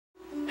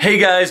Hey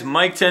guys,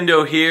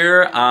 Miketendo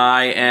here.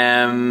 I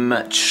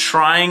am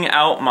trying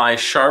out my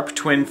Sharp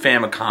Twin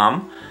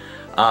Famicom.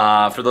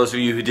 For those of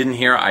you who didn't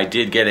hear, I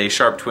did get a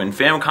Sharp Twin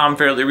Famicom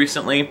fairly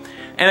recently,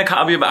 and a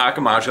copy of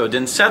Akumajou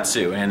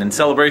Densetsu. And in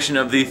celebration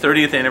of the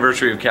 30th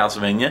anniversary of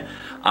Castlevania,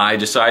 I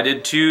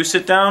decided to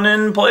sit down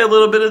and play a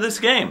little bit of this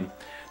game.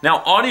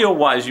 Now,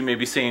 audio-wise, you may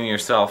be saying to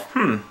yourself,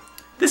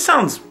 this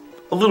sounds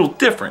a little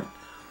different.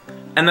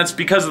 And that's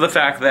because of the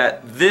fact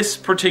that this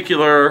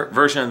particular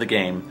version of the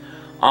game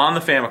on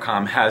the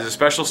Famicom has a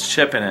special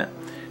chip in it.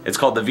 It's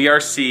called the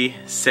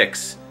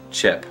VRC6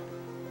 chip.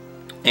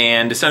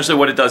 And essentially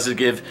what it does is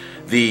give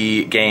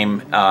the game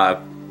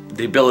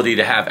the ability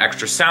to have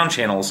extra sound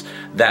channels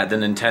that the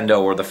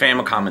Nintendo or the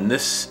Famicom in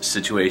this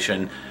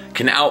situation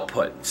can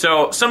output.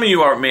 So some of you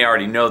may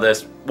already know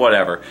this,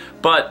 whatever.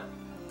 But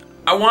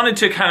I wanted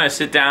to kind of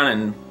sit down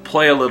and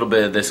play a little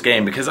bit of this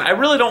game because I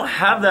really don't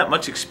have that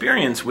much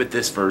experience with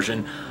this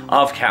version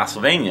of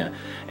Castlevania.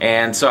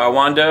 And so I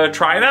wanted to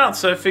try it out,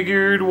 so I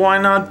figured why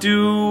not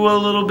do a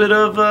little bit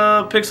of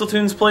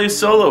PixelTunes Plays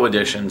Solo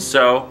Edition.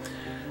 So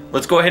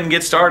let's go ahead and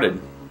get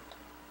started.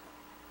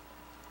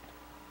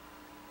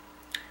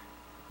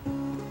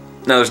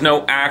 Now there's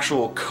no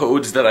actual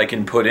codes that I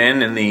can put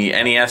in the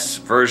NES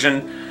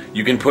version.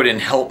 You can put in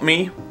help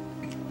me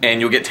and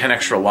you'll get 10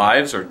 extra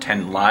lives or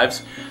 10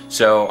 lives.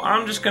 So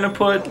I'm just gonna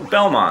put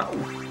Belmont,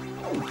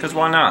 because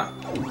why not?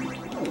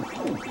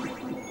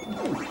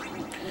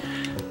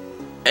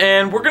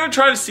 And we're gonna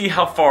try to see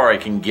how far I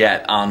can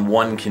get on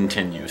one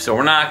continue. So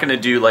we're not gonna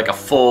do like a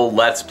full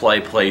Let's Play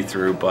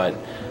playthrough, but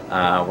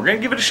we're gonna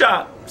give it a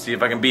shot. See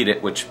if I can beat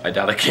it, which I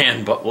doubt I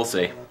can, but we'll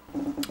see.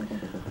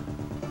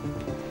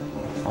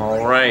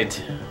 All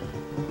right.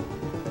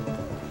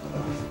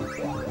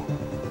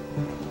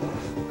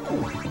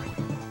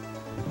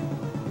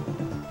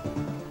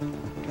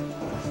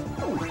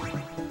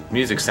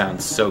 Music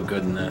sounds so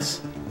good in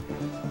this.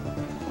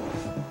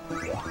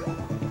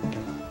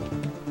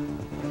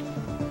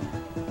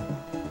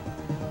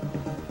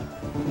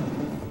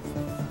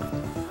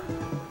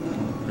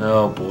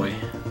 Oh boy.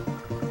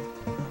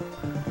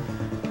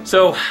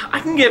 So,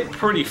 I can get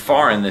pretty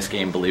far in this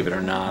game, believe it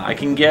or not. I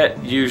can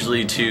get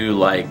usually to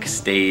like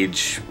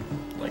stage,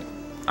 like,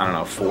 I don't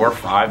know, 4 or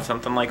 5,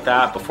 something like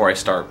that, before I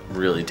start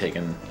really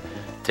taking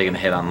a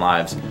hit on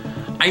lives.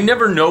 I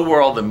never know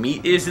where all the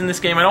meat is in this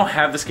game. I don't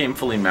have this game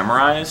fully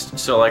memorized,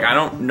 so like I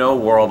don't know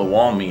where all the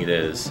wall meat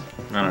is.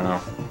 I don't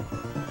know.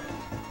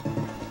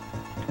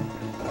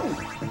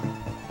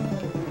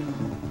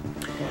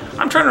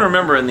 I'm trying to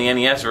remember in the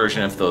NES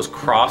version if those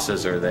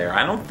crosses are there.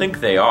 I don't think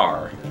they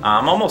are.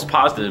 I'm almost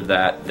positive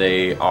that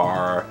they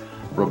are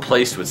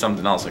replaced with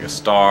something else, like a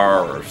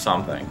star or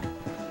something.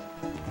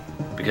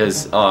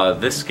 Because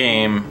this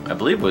game, I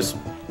believe, was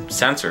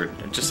censored,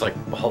 just like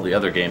all the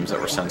other games that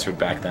were censored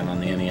back then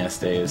on the NES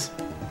days.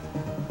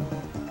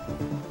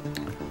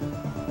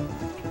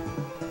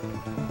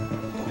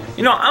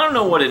 You know, I don't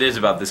know what it is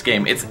about this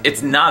game.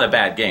 It's not a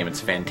bad game.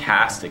 It's a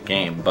fantastic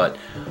game, but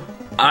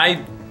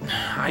I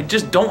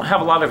just don't have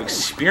a lot of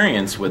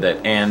experience with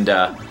it, and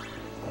I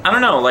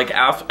don't know, like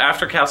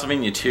after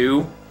Castlevania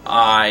 2,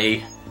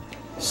 I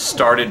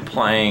started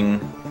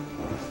playing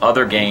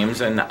other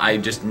games, and I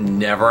just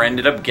never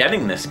ended up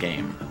getting this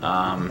game.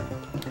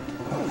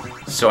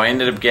 So I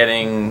ended up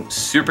getting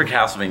Super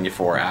Castlevania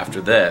 4 after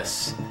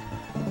this,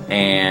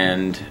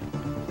 and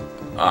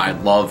I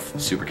love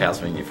Super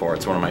Castlevania 4.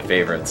 It's one of my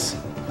favorites.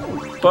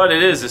 But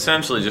it is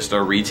essentially just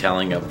a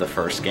retelling of the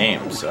first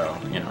game, so,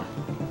 you know.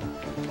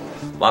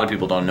 A lot of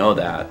people don't know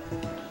that.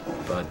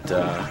 But,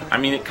 I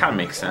mean, it kind of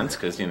makes sense,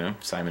 because, you know,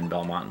 Simon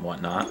Belmont and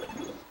whatnot.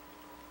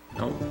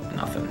 Nope,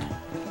 nothing.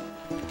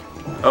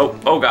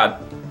 Oh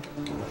God.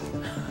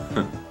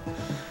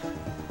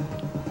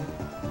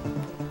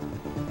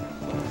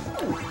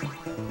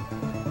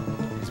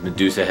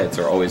 Medusa heads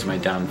are always my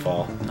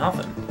downfall.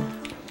 Nothing.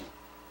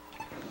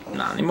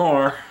 Not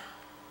anymore.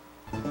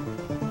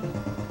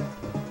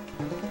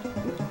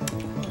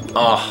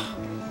 Oh.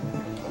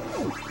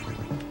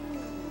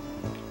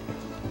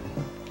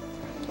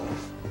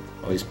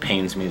 Always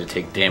pains me to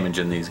take damage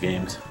in these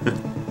games.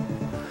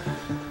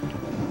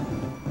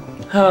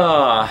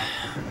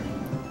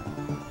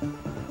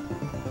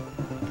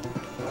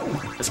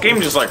 This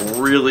game just like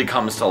really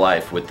comes to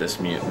life with this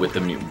with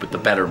the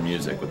better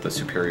music, with the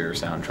superior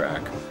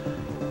soundtrack.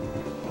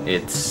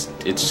 It's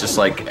just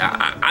like,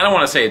 I don't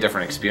want to say a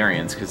different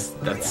experience because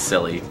that's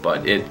silly,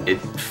 but it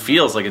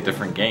feels like a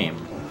different game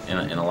in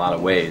a lot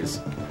of ways.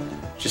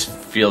 Just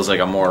feels like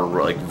a more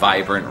like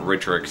vibrant,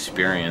 richer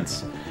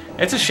experience.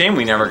 It's a shame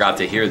we never got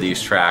to hear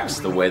these tracks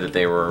the way that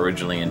they were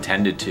originally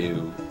intended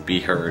to be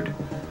heard,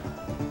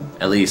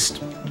 at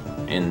least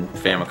in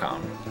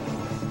Famicom.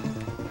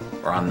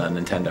 Or on the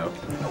Nintendo.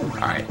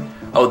 Alright.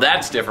 Oh,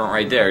 that's different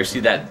right there. You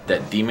see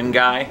that demon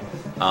guy?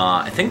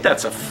 I think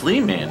that's a flea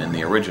man in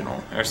the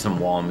original. There's some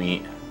wall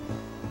meat.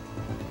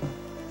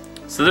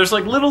 So there's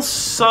like little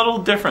subtle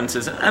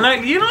differences. And I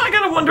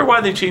gotta wonder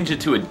why they changed it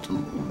to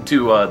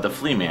the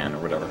flea man or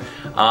whatever.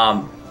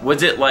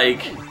 Was it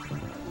like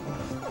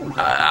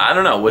I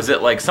don't know, was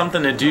it like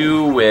something to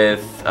do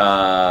with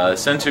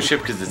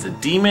censorship because it's a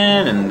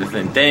demon and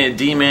the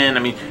demon? I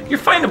mean, you're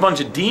fighting a bunch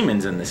of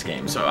demons in this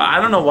game, so I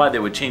don't know why they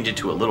would change it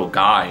to a little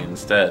guy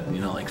instead,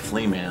 you know, like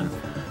Flea Man.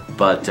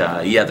 But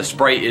yeah, the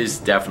sprite is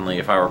definitely,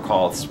 if I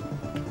recall,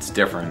 it's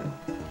different.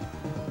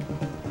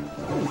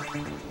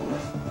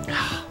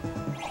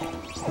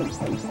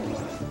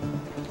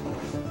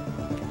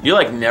 You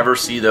like never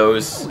see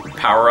those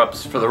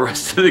power-ups for the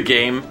rest of the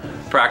game,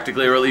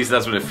 practically, or at least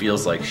that's what it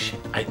feels like. Shit,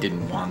 I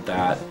didn't want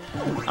that.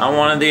 I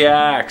wanted the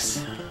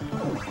axe.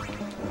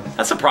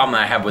 That's the problem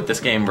that I have with this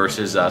game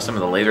versus some of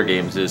the later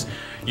games is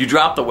you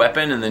drop the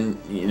weapon and then,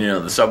 you know,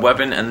 the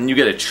sub-weapon, and then you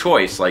get a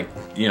choice, like,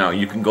 you know,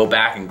 you can go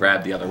back and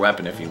grab the other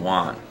weapon if you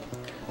want.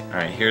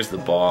 Alright, here's the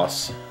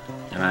boss,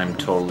 and I'm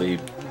totally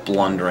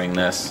blundering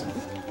this.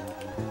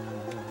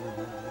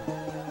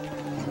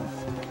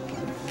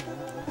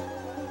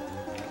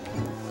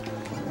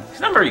 He's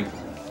not very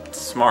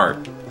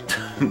smart.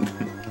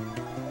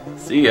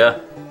 See ya.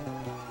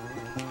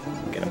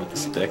 Get him with the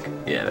stick.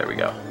 Yeah, there we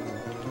go.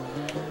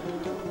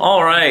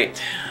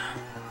 Alright.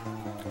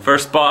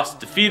 First boss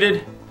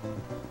defeated.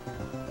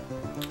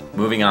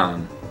 Moving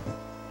on.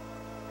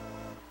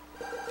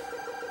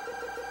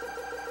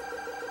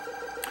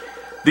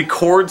 The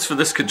cords for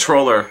this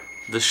controller,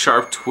 the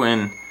Sharp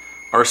Twin,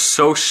 are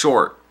so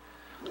short.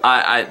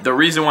 The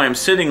reason why I'm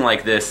sitting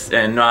like this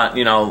and not,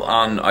 you know,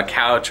 on a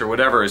couch or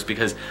whatever is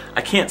because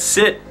I can't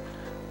sit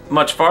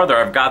much farther.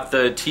 I've got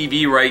the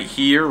TV right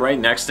here, right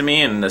next to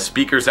me, and the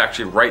speaker's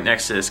actually right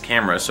next to this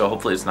camera, so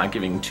hopefully it's not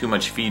giving too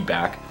much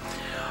feedback.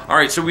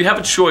 Alright, so we have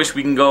a choice.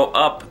 We can go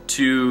up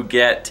to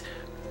get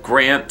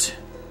Grant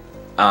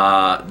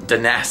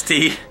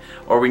Dynasty,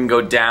 or we can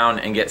go down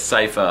and get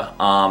Sypha.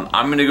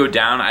 I'm gonna go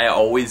down. I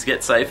always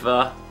get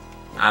Sypha.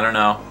 I don't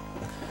know.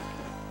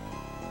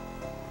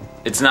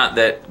 It's not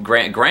that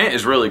Grant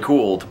is really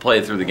cool to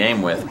play through the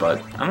game with,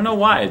 but I don't know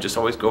why. I just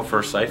always go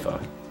for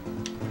Sypha.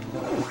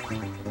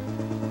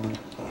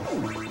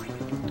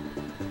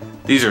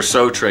 These are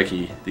so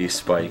tricky, these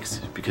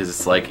spikes, because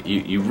it's like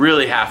you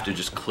really have to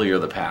just clear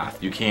the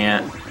path. You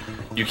can't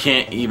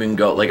even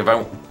go, like, if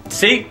I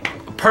see,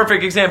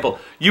 perfect example.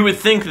 You would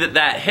think that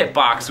that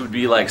hitbox would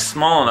be like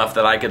small enough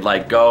that I could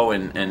like go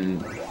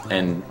and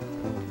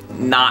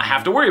not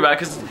have to worry about it,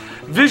 because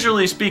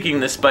visually speaking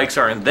the spikes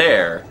aren't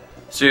there.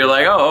 So you're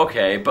like, oh,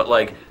 okay, but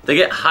like they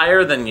get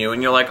higher than you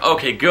and you're like,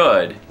 okay,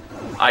 good,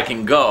 I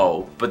can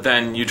go, but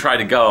then you try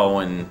to go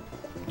and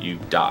you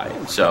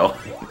die. So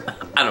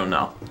I don't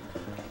know.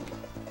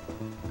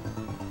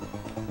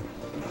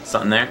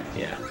 Something there?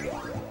 Yeah.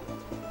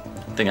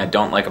 The thing I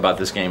don't like about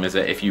this game is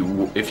that if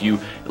you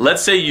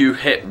let's say you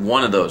hit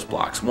one of those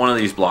blocks, one of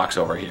these blocks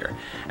over here,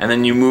 and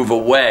then you move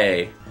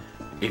away,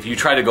 if you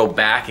try to go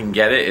back and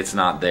get it, it's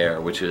not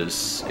there, which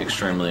is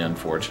extremely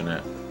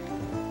unfortunate.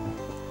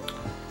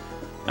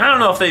 I don't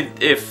know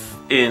if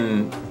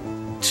in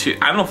 2,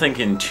 I don't think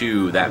in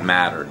 2 that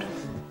mattered.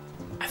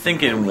 I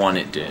think in 1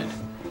 it did.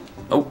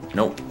 Oh,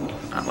 nope.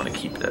 I'm gonna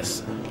keep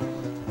this.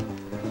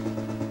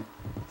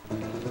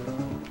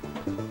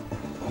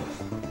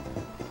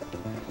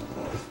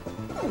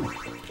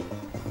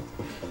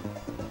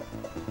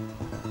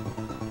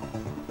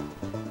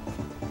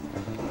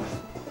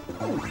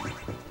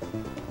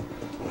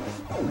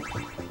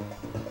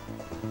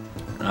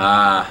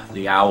 Ah,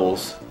 the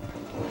owls.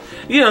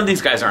 You know,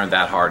 these guys aren't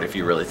that hard if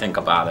you really think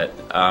about it.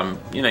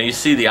 You know, you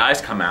see the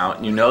eyes come out,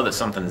 and you know that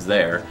something's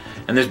there.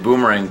 And this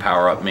boomerang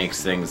power-up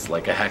makes things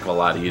like a heck of a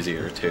lot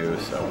easier, too,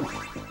 so...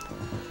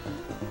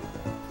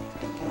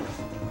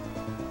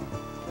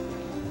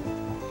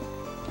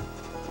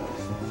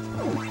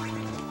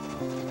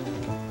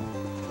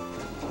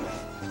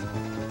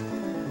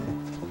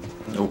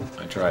 Nope,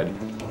 I tried.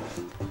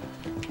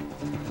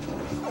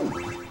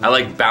 I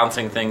like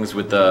bouncing things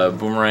with the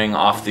boomerang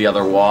off the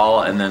other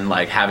wall and then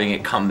like having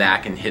it come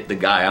back and hit the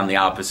guy on the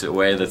opposite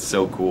way. That's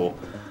so cool.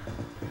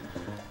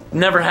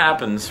 Never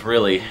happens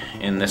really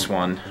in this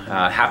one.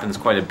 It happens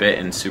quite a bit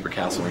in Super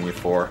Castlevania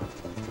 4.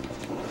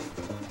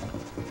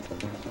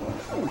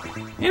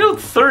 You know,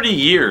 30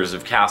 years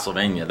of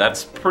Castlevania,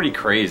 that's pretty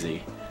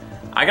crazy.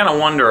 I gotta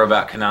wonder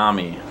about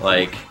Konami,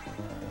 like,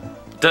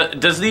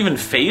 does it even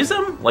faze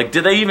them? Like, do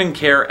they even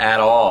care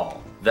at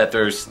all that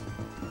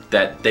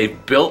that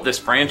they've built this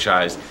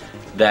franchise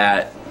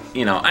that,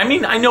 you know, I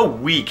mean, I know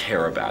we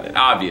care about it,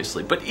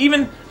 obviously, but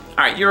even,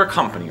 alright, you're a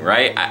company,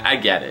 right? I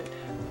get it.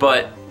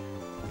 But,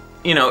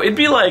 you know, it'd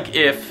be like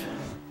if,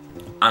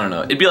 I don't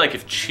know, it'd be like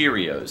if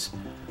Cheerios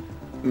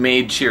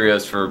made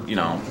Cheerios for, you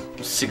know,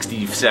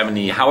 60,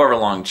 70, however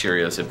long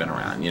Cheerios have been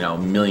around, you know, a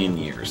million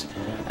years.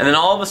 And then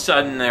all of a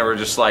sudden they were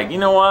just like, you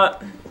know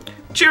what?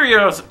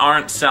 Cheerios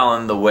aren't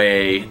selling the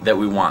way that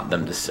we want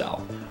them to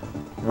sell.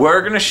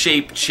 We're gonna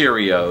shape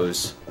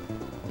Cheerios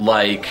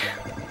like,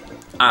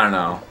 I don't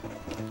know,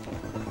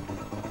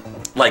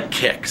 like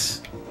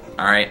Kix,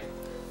 alright?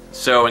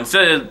 So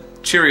instead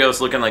of Cheerios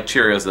looking like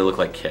Cheerios, they look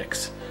like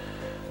Kix.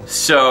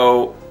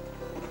 So,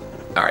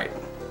 alright,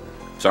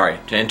 sorry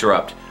to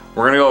interrupt.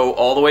 We're gonna go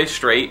all the way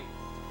straight,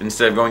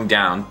 instead of going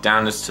down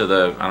is to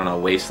the, I don't know,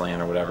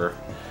 wasteland or whatever.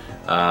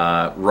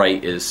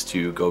 Right is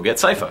to go get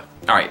Sypha.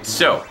 Alright,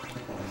 so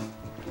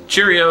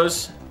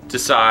Cheerios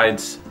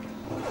decides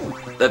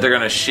that they're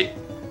gonna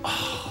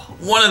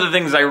one of the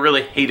things I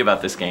really hate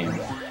about this game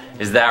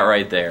is that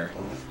right there.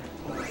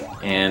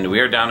 And we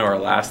are down to our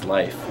last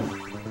life.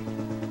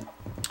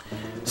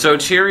 So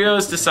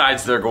Cheerios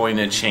decides they're going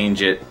to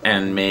change it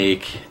and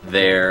make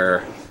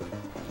their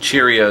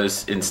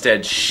Cheerios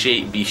instead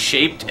be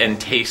shaped and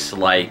taste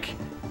like,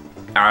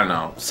 I don't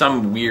know,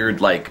 some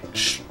weird like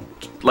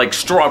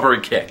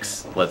strawberry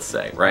Kicks, let's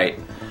say, right?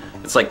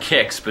 It's like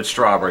Kicks but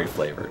strawberry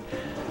flavored.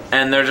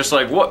 And they're just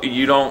like, what,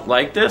 you don't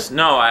like this?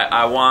 No,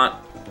 I want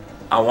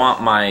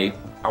my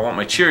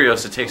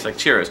Cheerios to taste like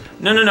Cheerios.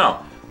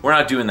 No, we're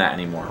not doing that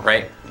anymore,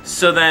 right?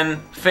 So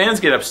then fans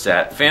get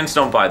upset, fans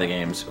don't buy the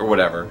games or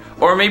whatever.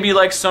 Or maybe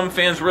like some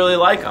fans really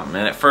like them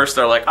and at first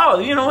they're like, oh,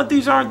 you know what,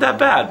 these aren't that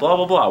bad, blah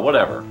blah blah,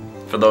 whatever.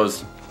 For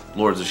those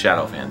Lords of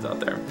Shadow fans out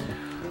there.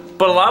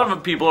 But a lot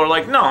of people are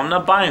like, no, I'm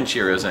not buying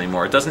Cheerios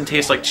anymore. It doesn't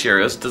taste like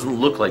Cheerios, it doesn't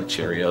look like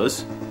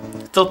Cheerios.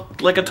 It's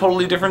like a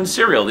totally different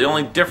cereal. The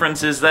only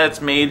difference is that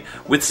it's made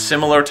with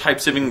similar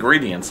types of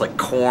ingredients, like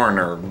corn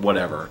or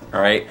whatever,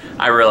 alright?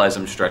 I realize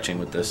I'm stretching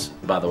with this,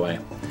 by the way.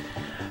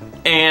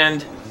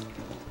 And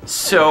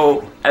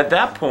so, at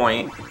that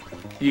point,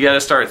 you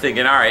gotta start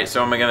thinking, alright,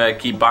 so am I gonna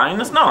keep buying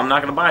this? No, I'm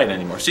not gonna buy it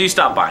anymore. So you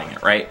stop buying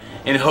it, right?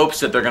 In hopes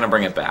that they're gonna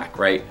bring it back,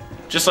 right?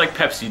 Just like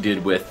Pepsi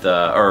did with,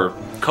 or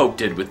Coke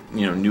did with,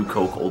 you know, new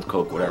Coke, old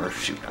Coke, whatever.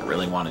 Shoot, I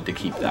really wanted to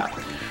keep that.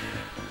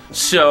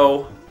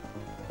 So,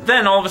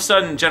 then all of a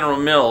sudden, General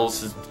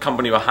Mills, the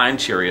company behind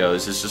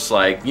Cheerios, is just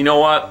like, you know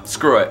what?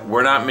 Screw it.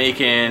 We're not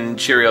making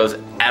Cheerios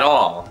at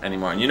all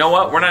anymore. And you know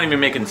what? We're not even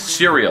making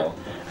cereal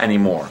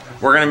anymore.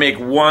 We're gonna make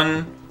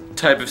one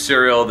type of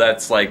cereal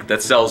that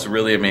sells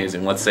really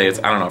amazing. Let's say it's,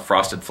 I don't know,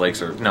 Frosted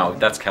Flakes or, no,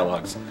 that's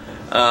Kellogg's.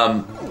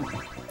 I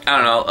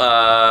don't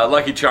know,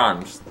 Lucky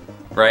Charms,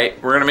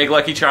 right? We're gonna make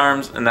Lucky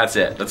Charms and that's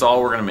it. That's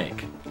all we're gonna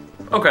make.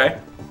 Okay.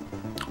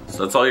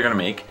 So that's all you're gonna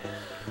make.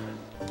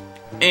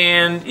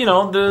 And, you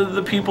know,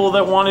 the people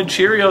that wanted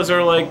Cheerios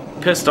are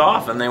like pissed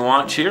off and they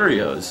want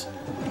Cheerios.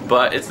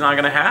 But it's not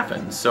gonna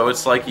happen. So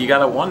it's like, you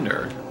gotta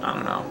wonder. I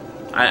don't know.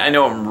 I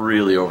know I'm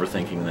really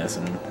overthinking this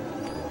and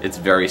it's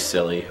very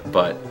silly,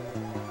 but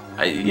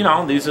you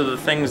know, these are the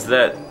things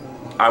that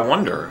I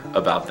wonder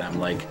about them.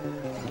 Like,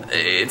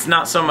 it's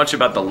not so much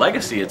about the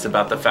legacy, it's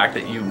about the fact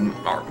that you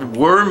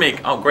were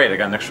making, oh great, I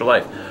got an extra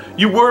life.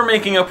 You were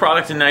making a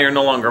product and now you're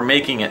no longer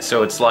making it,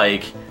 so it's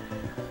like,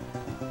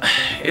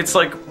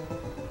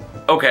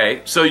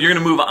 okay, so you're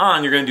gonna move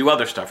on, you're gonna do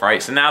other stuff,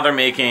 right? So now they're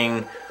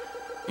making,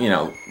 you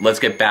know, let's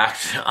get back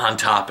on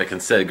topic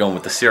instead of going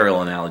with the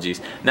cereal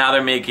analogies. Now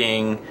they're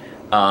making,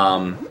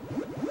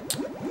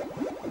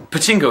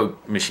 pachinko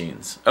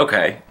machines.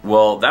 Okay,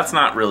 well, that's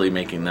not really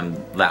making them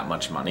that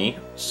much money.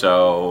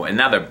 So, and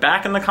now they're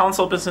back in the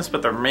console business,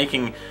 but they're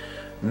making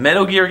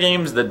Metal Gear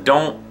games that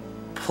don't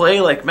play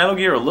like Metal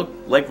Gear or look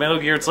like Metal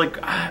Gear. It's like,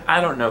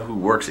 I don't know who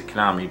works at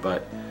Konami,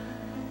 but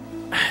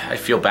I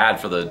feel bad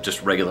for the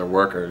just regular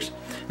workers.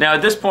 Now,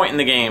 at this point in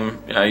the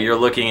game, you're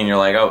looking and you're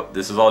like, oh,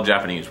 this is all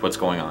Japanese. What's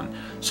going on?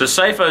 So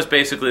Sypha is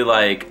basically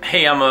like,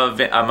 hey, I'm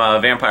a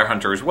vampire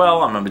hunter as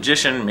well. I'm a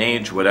magician,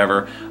 mage,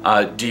 whatever.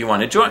 Do you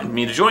want to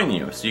join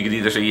you? So you could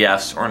either say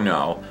yes or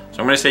no. So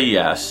I'm going to say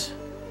yes.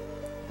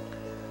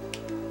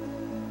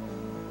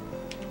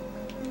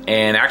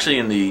 And actually,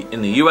 in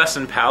the US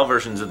and PAL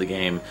versions of the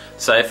game,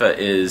 Sypha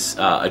is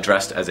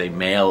addressed as a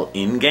male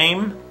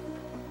in-game.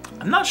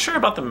 I'm not sure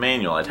about the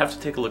manual. I'd have to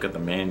take a look at the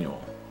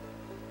manual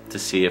to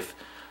see if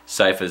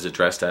Sypha is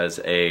addressed as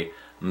a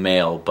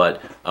male,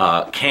 but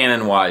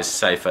canon-wise,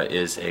 Sypha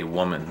is a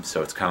woman,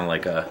 so it's kind of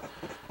like a,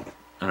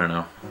 I don't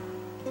know,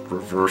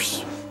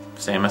 reverse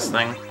Samus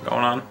thing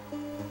going on.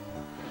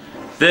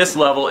 This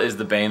level is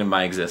the bane of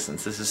my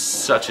existence. This is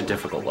such a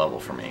difficult level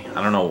for me.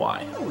 I don't know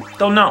why.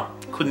 Don't know.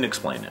 Couldn't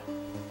explain it.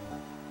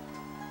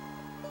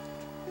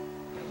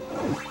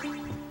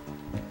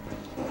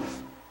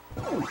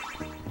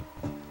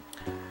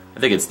 I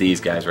think it's these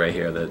guys right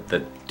here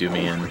that do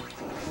me in.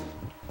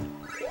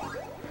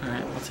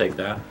 Alright, I'll take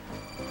that.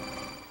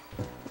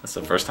 That's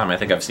the first time I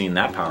think I've seen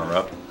that power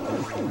up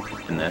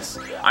in this.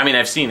 I mean,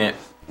 I've seen it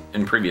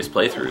in previous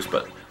playthroughs,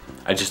 but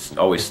I just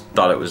always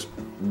thought it was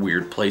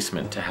weird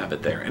placement to have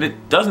it there. And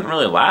it doesn't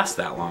really last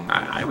that long.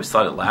 I always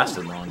thought it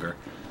lasted longer.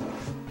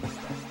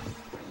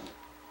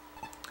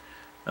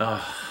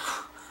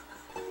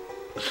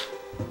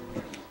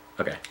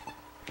 Okay.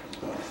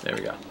 There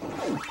we go.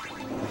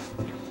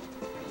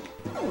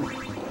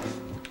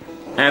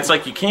 And it's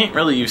like, you can't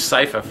really use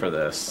Sypha for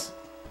this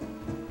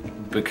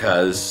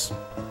because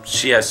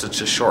she has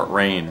such a short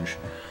range.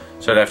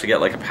 So I'd have to get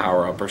like a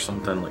power-up or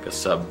something, like a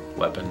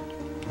sub-weapon.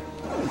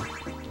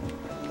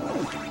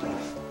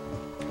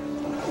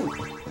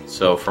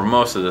 So for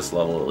most of this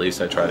level, at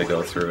least, I try to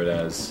go through it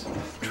as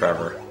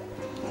Trevor.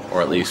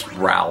 Or at least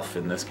Ralph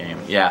in this game.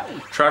 Yeah,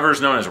 Trevor's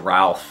known as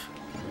Ralph,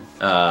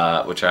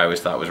 which I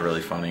always thought was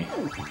really funny.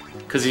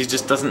 Because he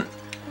just doesn't...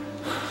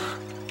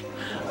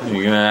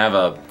 You're gonna have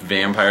a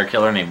vampire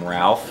killer named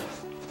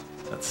Ralph?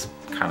 That's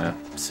kind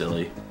of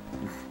silly.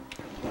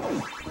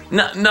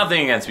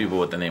 Nothing against people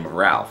with the name of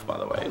Ralph, by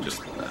the way.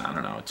 Just, I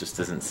don't know, it just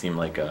doesn't seem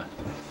like a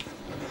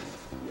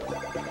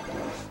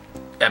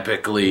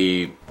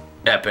epically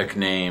epic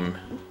name.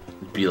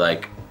 It'd be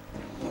like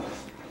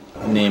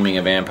naming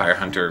a vampire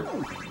hunter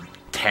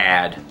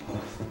Tad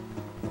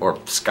or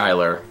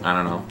Skylar. I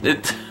don't know.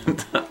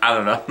 I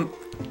don't know.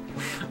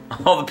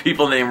 All the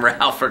people named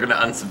Ralph are gonna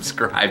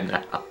unsubscribe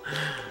now.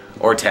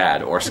 Or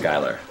Tad or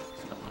Skylar.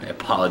 So I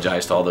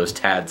apologize to all those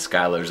Tad,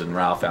 Skylars, and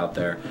Ralph out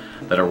there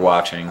that are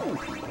watching.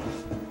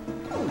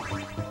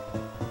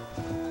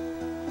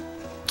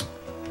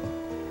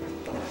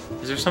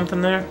 Is there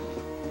something there?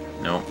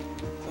 Nope.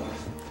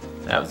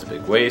 That was a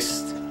big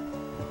waste.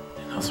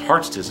 And those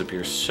hearts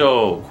disappear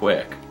so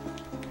quick.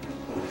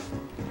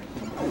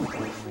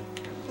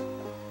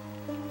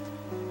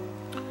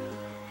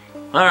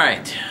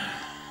 Alright.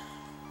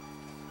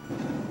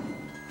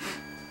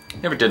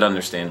 Never did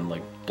understand,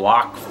 like,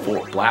 block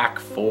 4, block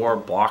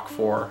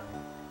 4,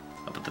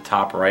 up at the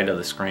top right of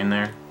the screen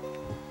there.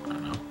 I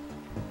don't know.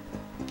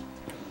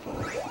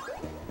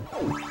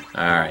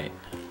 Alright.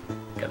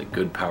 Got a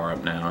good power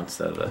up now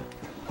instead of the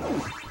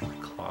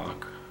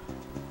clock.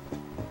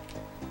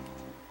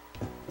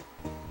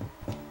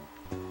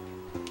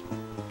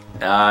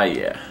 Ah,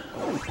 yeah.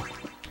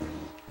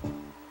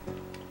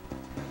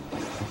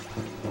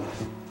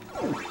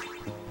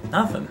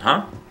 Nothing,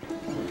 huh?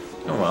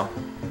 Oh well.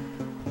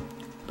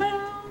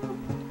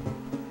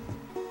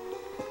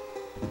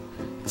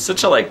 It's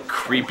such a, like,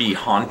 creepy,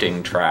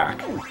 haunting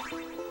track.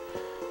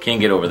 Can't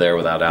get over there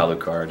without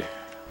Alucard.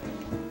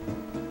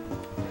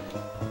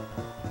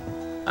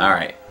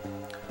 Alright.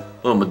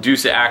 Little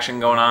Medusa action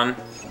going on.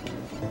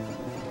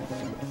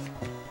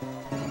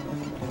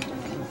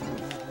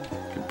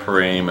 Can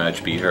pretty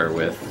much beat her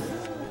with...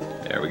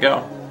 There we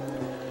go.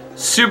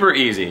 Super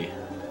easy.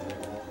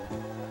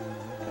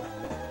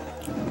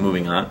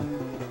 Moving on.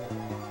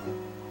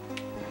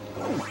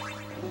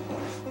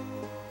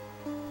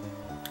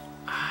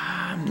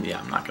 Yeah,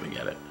 I'm not gonna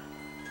get it.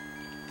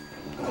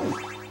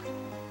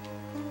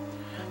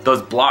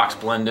 Those blocks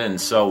blend in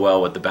so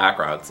well with the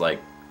background. It's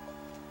like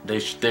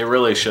they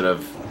really should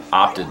have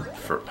opted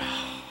for.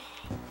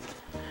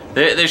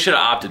 They should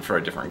have opted for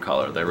a different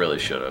color. They really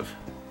should have.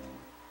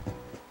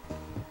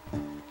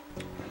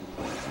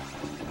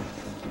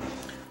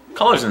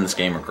 Colors in this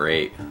game are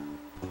great,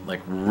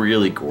 like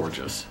really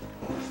gorgeous.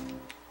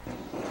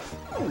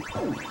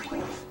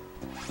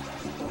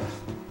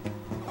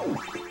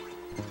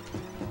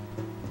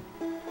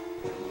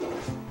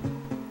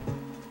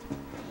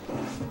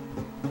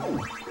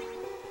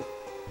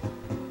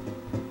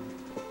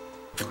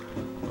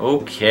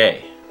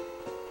 Okay.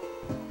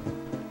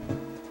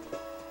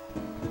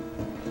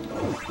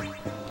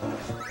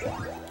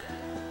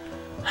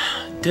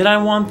 Did I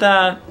want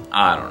that?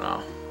 I don't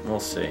know. We'll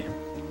see.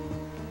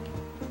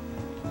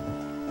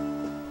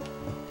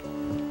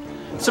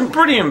 Some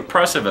pretty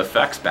impressive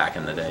effects back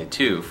in the day,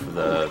 too, for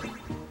the...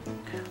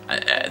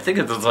 I think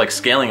it was like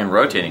scaling and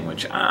rotating,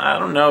 which I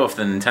don't know if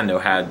the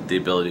Nintendo had the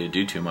ability to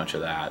do too much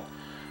of that.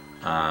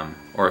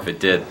 Or if it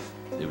did,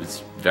 it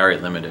was very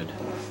limited.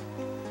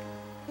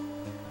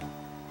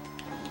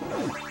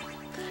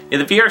 Yeah,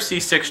 the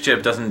VRC6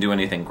 chip doesn't do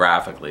anything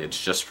graphically, it's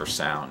just for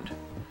sound.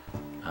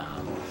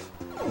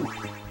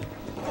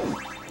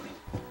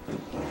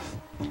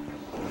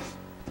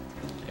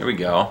 Here we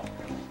go.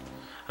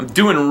 I'm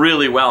doing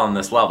really well in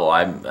this level.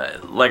 I'm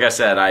like I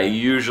said, I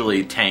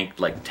usually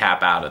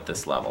tap out at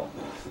this level.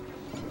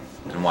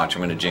 And watch,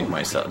 I'm gonna jinx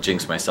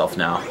myself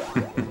now.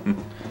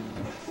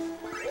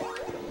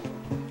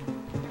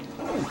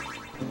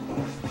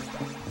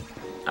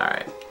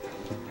 Alright.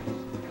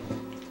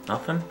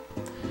 Nothing?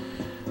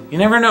 You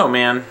never know,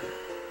 man.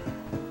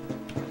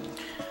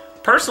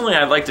 Personally,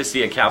 I'd like to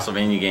see a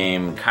Castlevania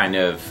game kind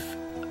of...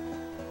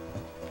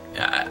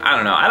 I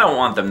don't know. I don't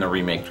want them to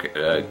remake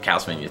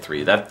Castlevania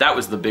 3. That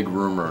was the big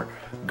rumor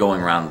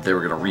going around that they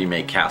were going to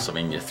remake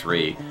Castlevania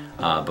 3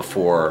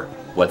 before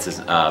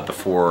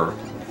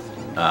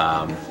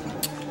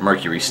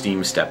Mercury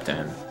Steam stepped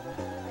in,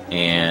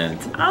 and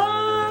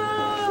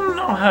I don't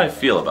know how I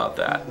feel about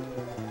that.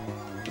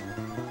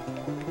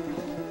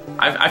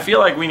 I feel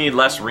like we need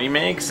less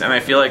remakes, and I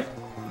feel like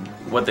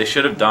what they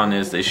should have done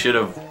is they should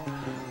have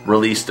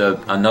released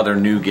another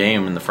new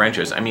game in the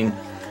franchise. I mean,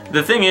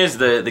 the thing is,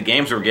 the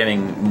games were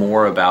getting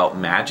more about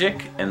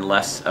magic and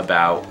less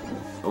about...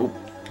 Oh.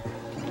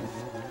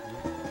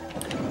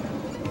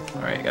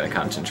 Alright, gotta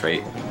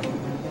concentrate.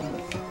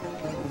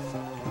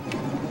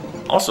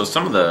 Also,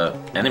 some of the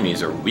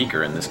enemies are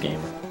weaker in this game,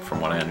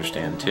 from what I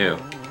understand, too.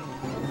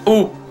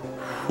 Ooh!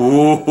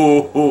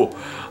 Ooh!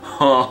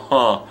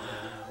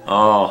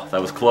 Oh,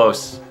 that was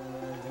close.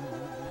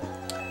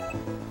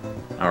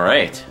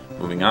 Alright,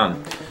 moving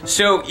on.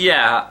 So,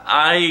 yeah,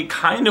 I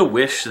kind of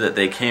wish that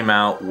they came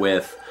out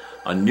with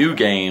a new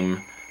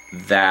game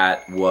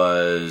that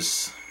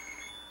was...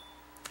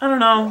 I don't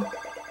know.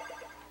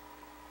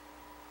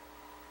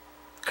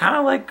 kind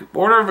of like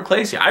Order of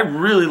Ecclesia. I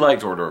really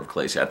liked Order of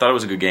Ecclesia. I thought it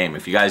was a good game.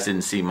 If you guys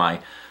didn't see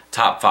my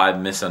top 5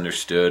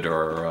 misunderstood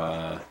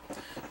or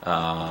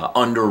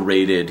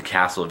underrated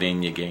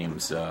Castlevania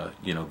games,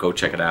 you know, go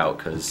check it out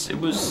because it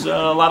was a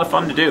lot of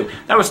fun to do.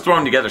 That was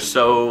thrown together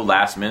so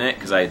last minute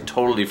because I had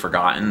totally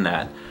forgotten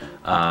that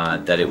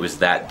that it was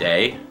that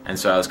day, and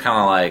so I was kind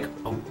of like,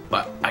 oh,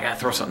 but I gotta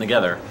throw something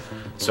together.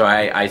 So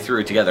I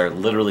threw it together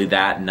literally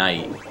that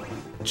night,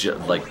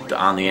 like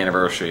on the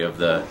anniversary of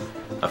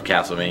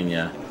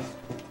Castlevania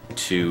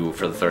 2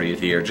 for the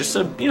 30th year, just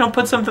to, you know,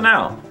 put something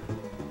out.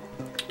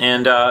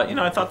 And you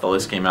know, I thought the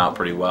list came out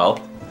pretty well.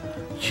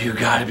 You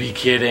gotta be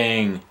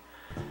kidding.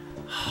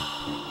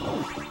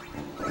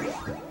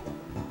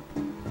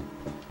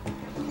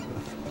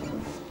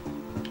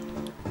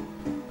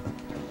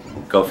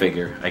 Go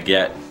figure. I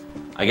get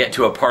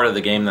to a part of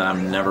the game that I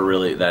never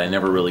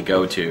really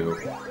go to,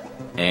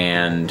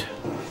 and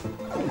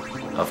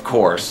of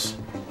course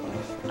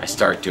I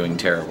start doing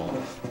terrible.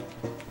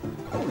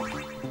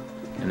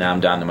 And now I'm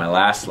down to my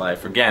last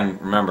life. Again,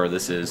 remember,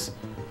 this is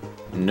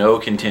no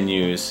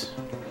continues.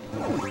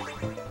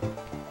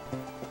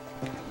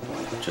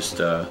 Just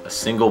a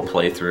single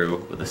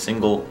playthrough with a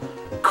single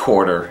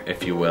quarter,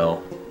 if you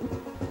will.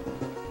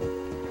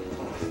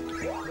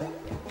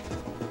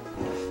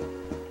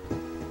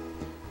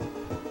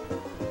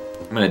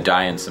 I'm gonna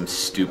die in some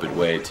stupid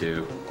way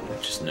too.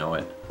 I just know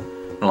it.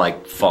 I'm gonna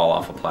like fall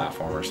off a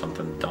platform or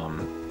something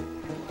dumb.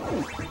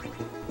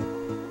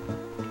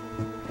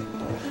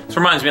 This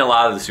reminds me a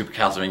lot of the Super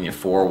Castlevania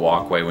 4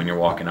 walkway when you're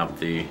walking up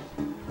the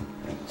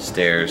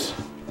stairs.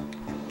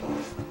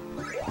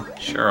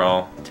 Sure,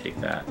 I'll take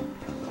that.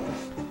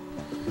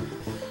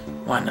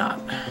 Why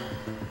not?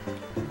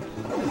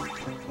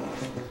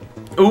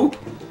 Ooh!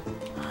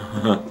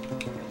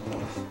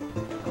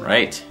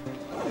 Right.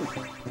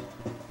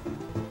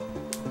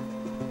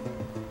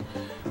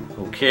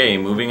 Okay,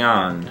 moving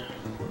on.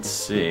 Let's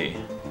see.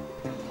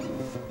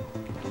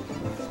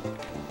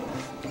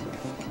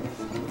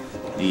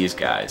 These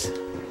guys.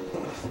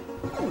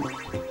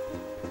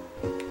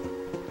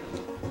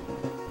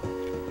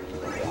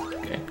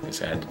 Okay,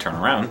 guess I had to turn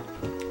around.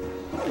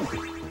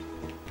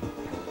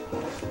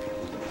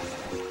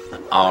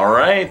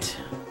 Alright.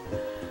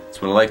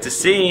 That's what I like to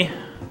see.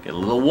 Get a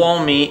little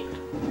wall meat.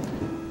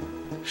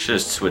 Should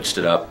have switched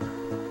it up.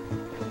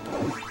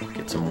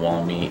 Get some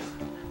wall meat.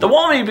 The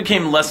wall meat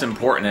became less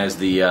important as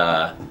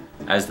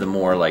the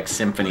more like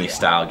symphony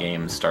style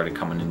games started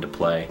coming into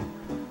play.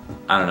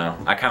 I don't know.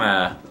 I kind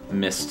of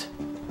missed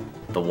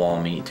the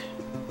wall meat.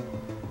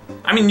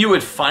 I mean, you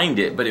would find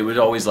it, but it was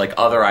always like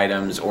other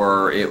items,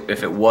 or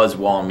if it was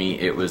wall meat,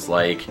 it was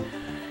like,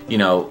 you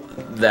know,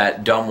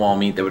 that dumb wall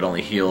meat that would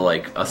only heal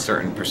like a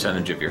certain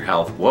percentage of your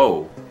health.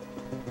 Whoa.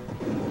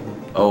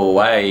 Oh,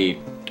 I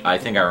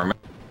think I remember.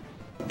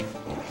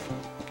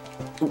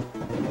 Ooh.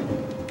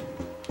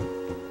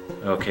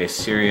 Okay,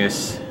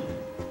 serious.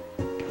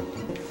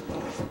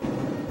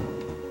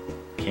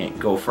 Can't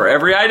go for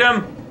every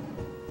item.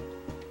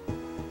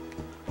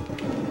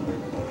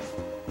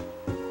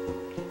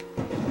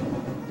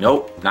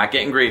 Nope, not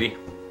getting greedy.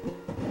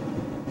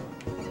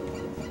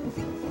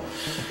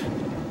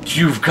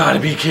 You've got to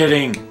be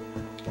kidding.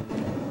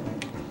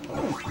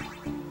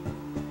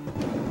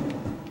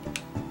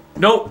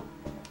 Nope.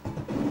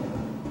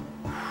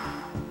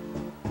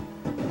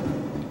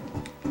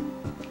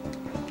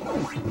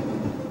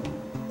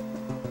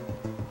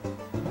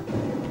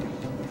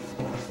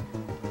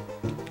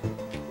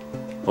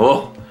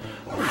 Oh.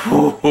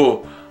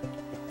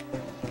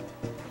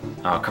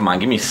 Oh, come on,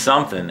 give me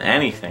something,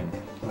 anything.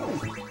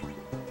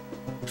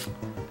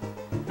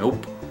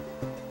 Nope.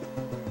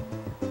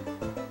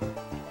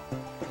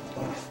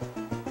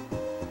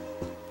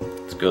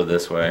 Let's go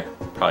this way.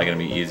 Probably gonna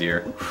be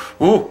easier.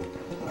 Ooh!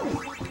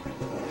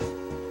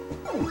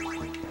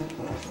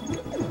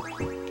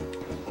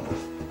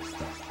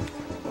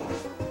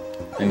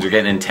 Things are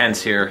getting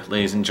intense here,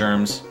 ladies and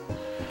germs.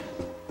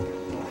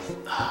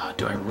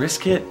 Do I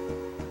risk it?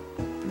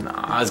 No,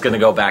 I was gonna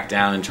go back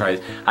down and try.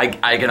 I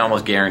can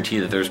almost guarantee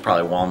that there's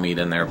probably wall meat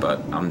in there,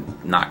 but I'm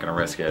not gonna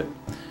risk it.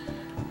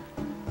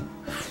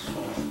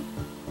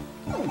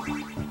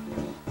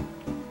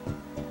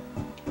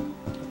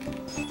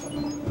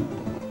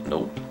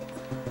 Nope.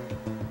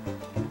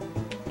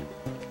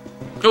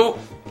 Oh!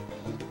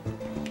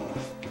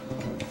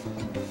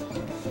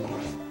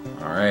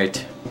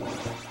 Alright.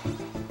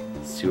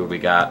 Let's see what we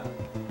got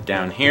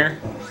down here.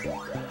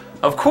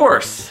 Of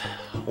course!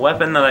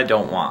 Weapon that I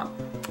don't want.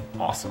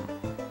 Awesome.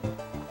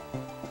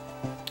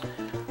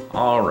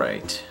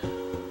 Alright.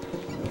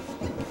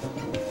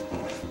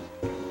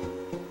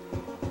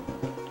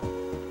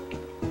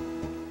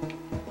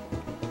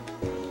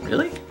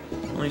 Really?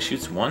 Only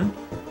shoots one?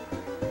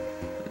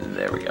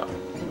 There we go.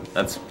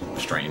 That's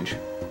strange.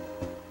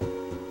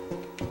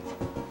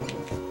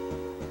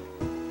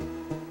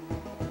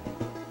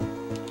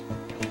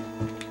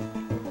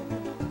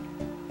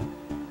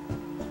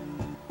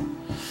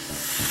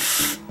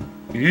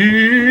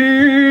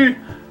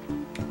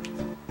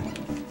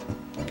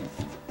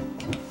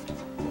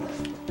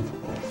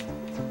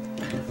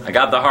 I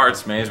got the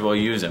hearts, may as well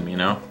use them, you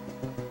know?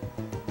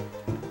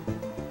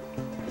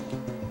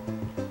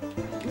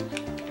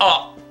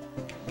 Oh!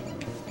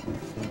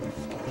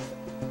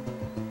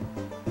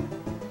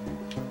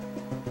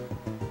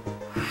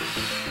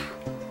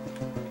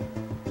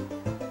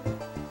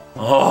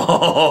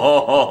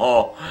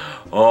 Oh!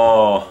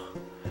 Oh!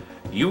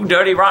 You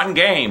dirty, rotten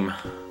game!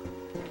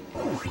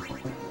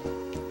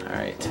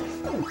 Alright.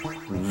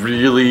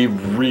 Really,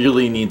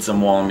 really need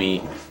some wall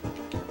meat.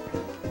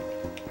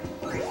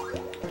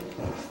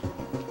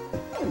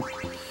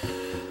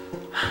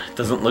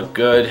 Doesn't look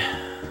good.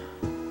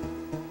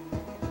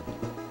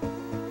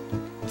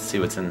 Let's see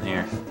what's in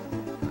here.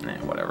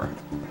 Whatever.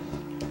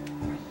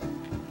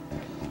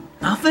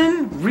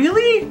 Nothing?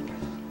 Really?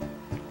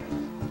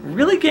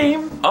 Really,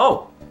 game?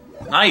 Oh,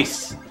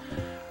 nice.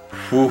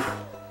 Whew.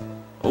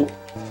 Oh.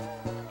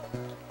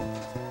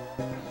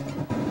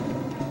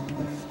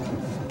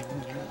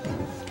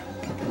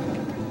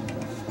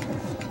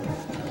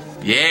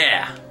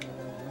 Yeah.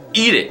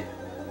 Eat it.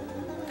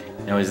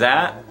 Now, is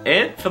that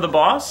it for the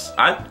boss?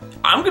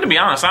 I'm gonna be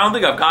honest, I don't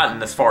think I've gotten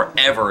this far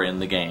ever in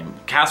the game.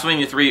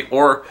 Castlevania 3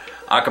 or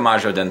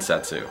Akumajou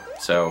Densetsu.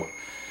 So,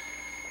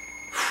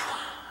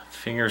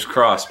 fingers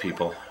crossed,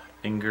 people.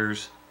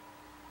 Fingers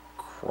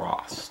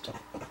crossed.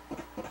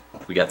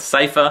 We got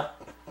Sypha.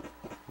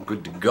 We're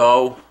good to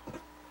go.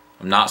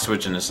 I'm not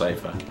switching to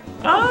Sypha.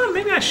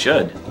 Maybe I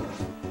should.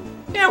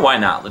 Yeah, why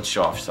not? Let's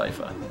show off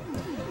Sypha.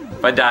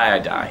 If I die, I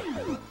die.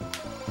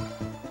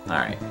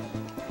 Alright.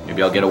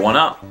 Maybe I'll get a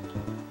 1-up.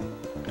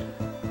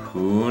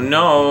 Who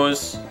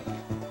knows?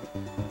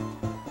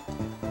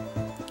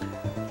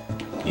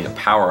 Need a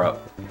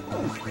power-up.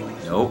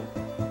 Nope.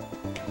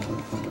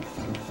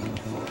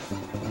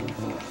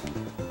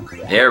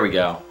 There we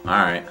go.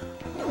 Alright.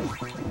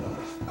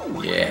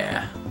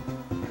 Yeah.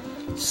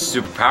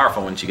 Super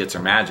powerful when she gets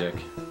her magic.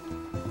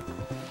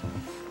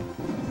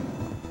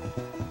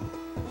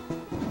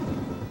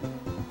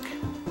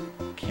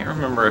 Can't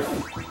remember if...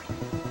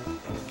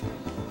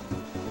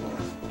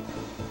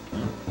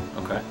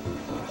 Okay.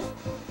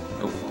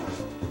 Oh.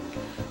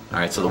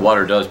 Alright, so the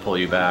water does pull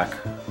you back.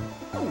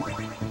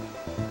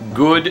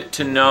 Good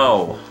to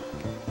know.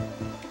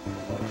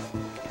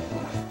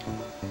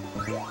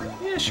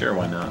 Yeah, sure,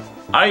 why not?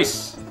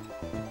 Ice!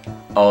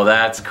 Oh,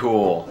 that's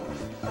cool.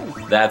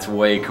 That's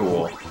way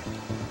cool.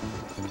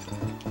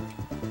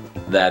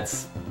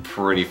 That's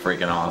pretty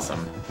freaking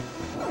awesome.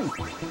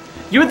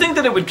 You would think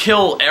that it would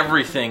kill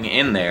everything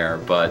in there,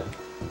 but...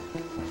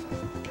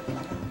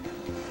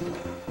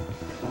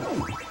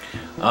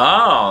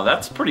 Oh,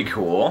 that's pretty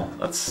cool.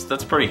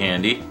 That's pretty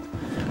handy.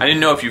 I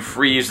didn't know if you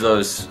freeze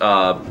those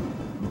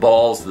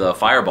balls, the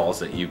fireballs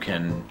that you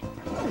can...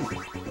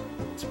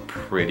 It's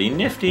pretty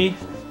nifty.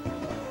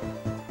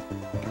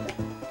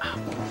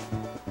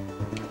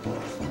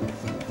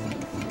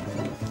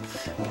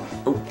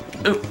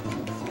 Ooh.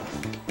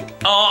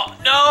 Oh,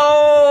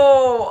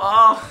 no!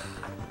 Oh.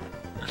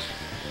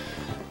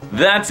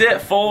 That's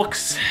it,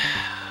 folks.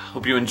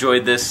 Hope you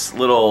enjoyed this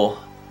little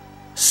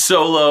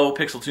solo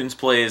PixelTunes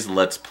Plays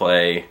Let's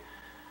Play.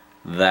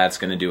 That's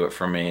going to do it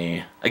for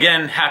me.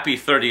 Again, happy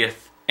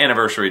 30th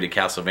anniversary to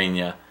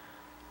Castlevania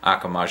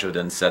Akumajou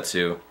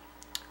Densetsu.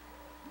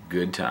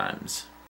 Good times.